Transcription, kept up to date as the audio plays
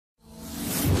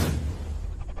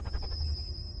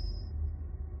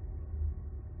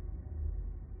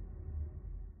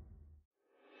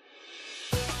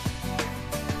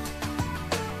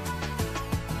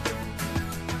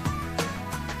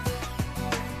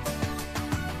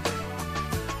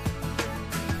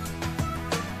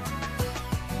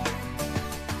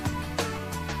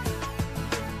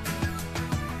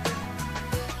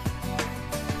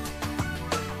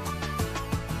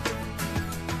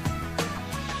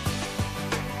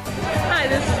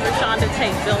this is Rashonda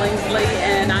Tate Billingsley,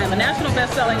 and I am a national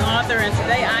best-selling author, and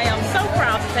today I am so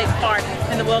proud to take part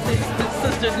in the Wealthy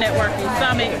Sisters Networking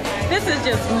Summit. This is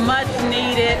just much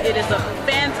needed. It is a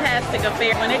fantastic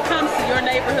affair. When it comes to your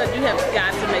neighborhood, you have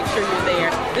got to make sure you're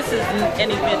there. This is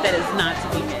an event that is not to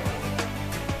be missed.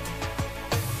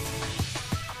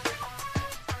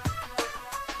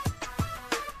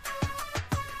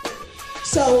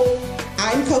 So,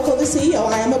 I'm Coco the CEO.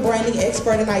 I am a branding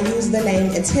expert, and I use the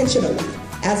name intentionally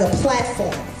as a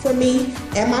platform for me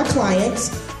and my clients,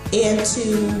 and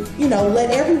to, let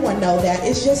everyone know that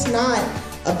it's just not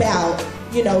about,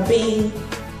 being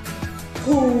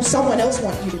who someone else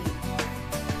wants you to be.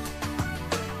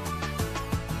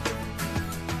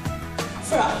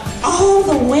 For all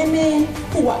the women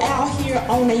who are out here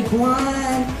on a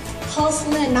grind,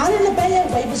 hustling, not in a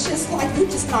bad way, but just like you're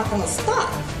just not gonna stop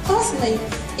hustling,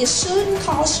 it shouldn't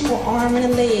cost you an arm and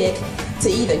a leg to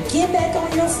either get back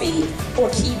on your feet or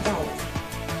keep going.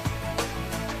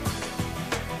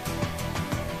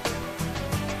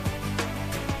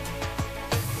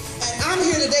 And I'm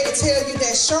here today to tell you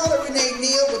that Charlotte Renee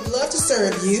Neal would love to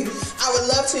serve you. I would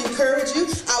love to encourage you.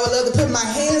 I would love to put my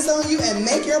hands on you and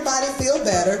make your body feel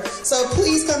better. So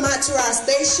please come out to our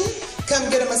station.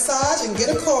 Come get a massage and get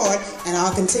a card, and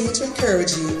I'll continue to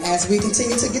encourage you as we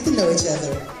continue to get to know each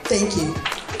other. Thank you.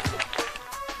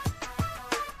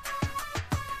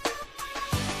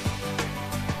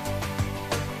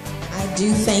 I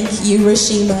do thank you,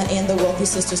 Rashima, and the Wealthy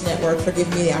Sisters Network for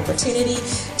giving me the opportunity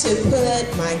to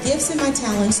put my gifts and my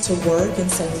talents to work, and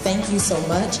so thank you so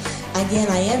much. Again,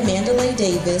 I am Mandalay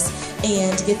Davis,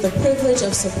 and get the privilege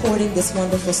of supporting this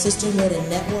wonderful sisterhood and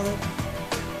network.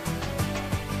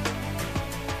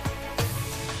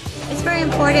 It's very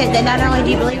important that not only do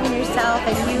you believe in yourself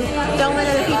and you don't let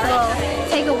other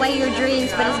people take away your dreams,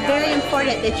 but it's very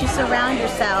important that you surround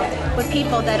yourself with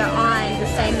people that are on the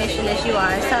same mission as you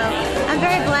are. So I'm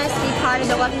very blessed to be part of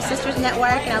the Wealthy Sisters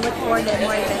Network, and I look forward to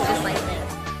more events just like this.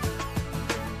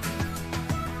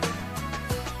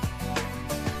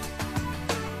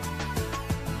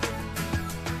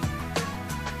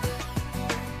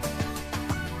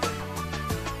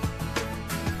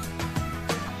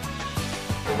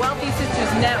 The Wealthy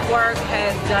Sisters Network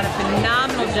has done a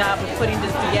phenomenal job of putting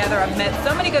this together. I've met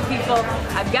so many good people.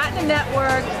 I've gotten to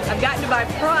network. I've gotten to buy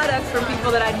products from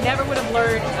people that I never would have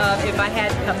learned of if I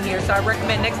hadn't come here. So I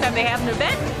recommend next time they have an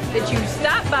event that you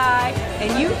stop by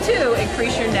and you too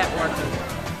increase your networking.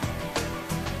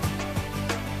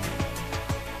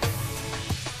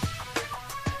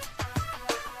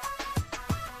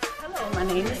 Hello, my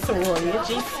name is Soroya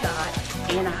G.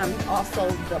 Scott, and I'm also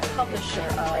the publisher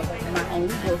of my own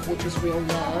book, which is Real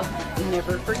Love,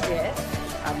 Never Forget.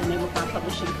 The name of my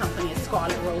publishing company is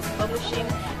Scarlet Rose Publishing,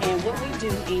 and what we do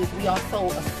is we also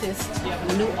assist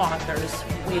new authors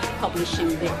with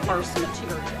publishing their first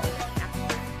material.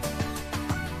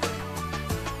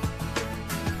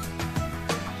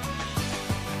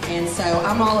 And so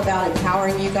I'm all about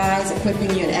empowering you guys,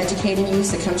 equipping you and educating you,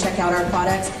 so come check out our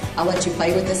products. I'll let you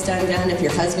play with this gun. If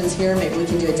your husband's here, maybe we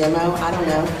can do a demo, I don't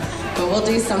know. But we'll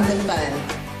do something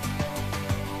fun.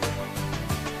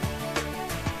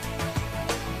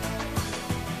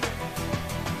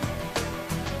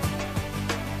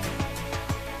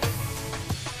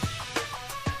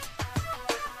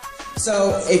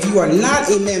 So if you are not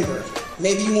a member,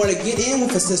 maybe you want to get in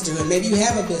with a sisterhood, maybe you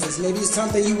have a business, maybe it's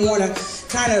something you want to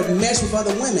kind of mesh with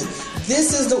other women.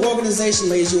 This is the organization,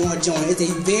 ladies, you want to join. It's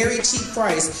a very cheap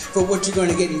price for what you're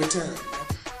going to get in return.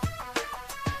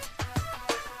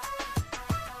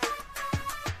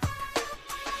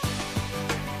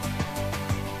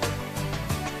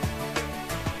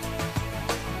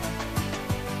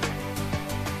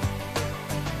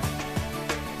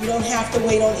 You don't have to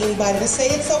wait on anybody to say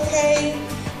it's okay.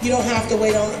 You don't have to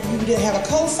wait on, you didn't have a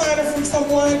co-signer from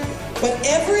someone.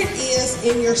 Whatever it is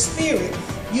in your spirit,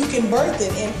 you can birth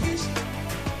it. And